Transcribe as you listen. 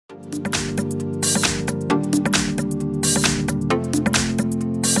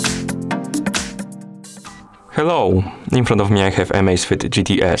Hello, in front of me I have Amazfit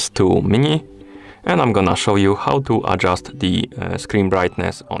GTS 2 Mini, and I'm gonna show you how to adjust the screen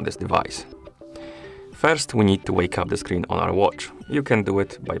brightness on this device. First, we need to wake up the screen on our watch. You can do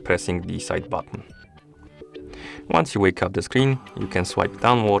it by pressing the side button. Once you wake up the screen, you can swipe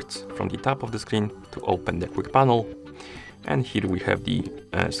downwards from the top of the screen to open the quick panel. And here we have the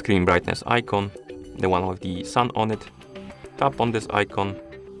screen brightness icon, the one with the sun on it. Tap on this icon.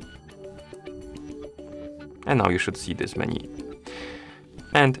 And now you should see this menu.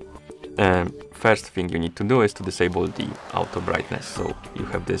 And first thing you need to do is to disable the auto brightness. So you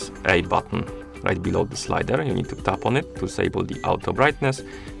have this A button right below the slider. You need to tap on it to disable the auto brightness.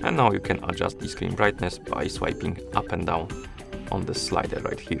 And now you can adjust the screen brightness by swiping up and down on the slider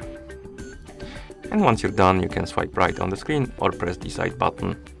right here. And once you're done, you can swipe right on the screen or press the side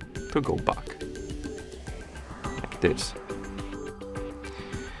button to go back. Like this.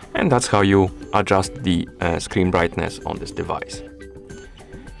 And that's how you adjust the screen brightness on this device.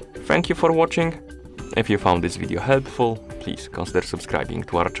 Thank you for watching. If you found this video helpful, please consider subscribing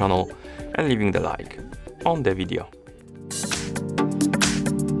to our channel and leaving the like on the video.